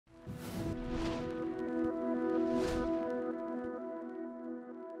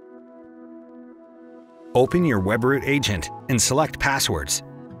Open your Webroot agent and select Passwords.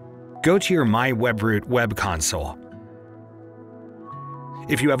 Go to your My Webroot web console.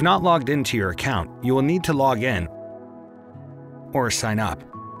 If you have not logged into your account, you will need to log in or sign up.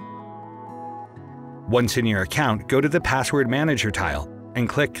 Once in your account, go to the Password Manager tile and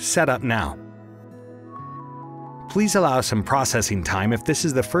click Set Up Now. Please allow some processing time if this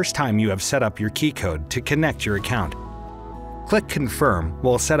is the first time you have set up your key code to connect your account. Click Confirm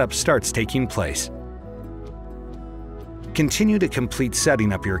while setup starts taking place. Continue to complete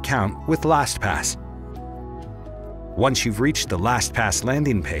setting up your account with LastPass. Once you've reached the LastPass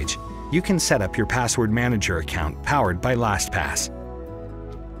landing page, you can set up your Password Manager account powered by LastPass.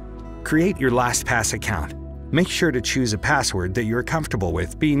 Create your LastPass account. Make sure to choose a password that you're comfortable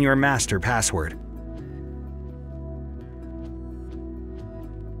with being your master password.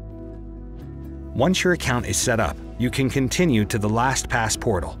 Once your account is set up, you can continue to the LastPass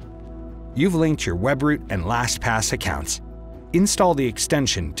portal. You've linked your Webroot and LastPass accounts. Install the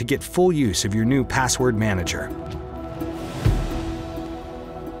extension to get full use of your new Password Manager.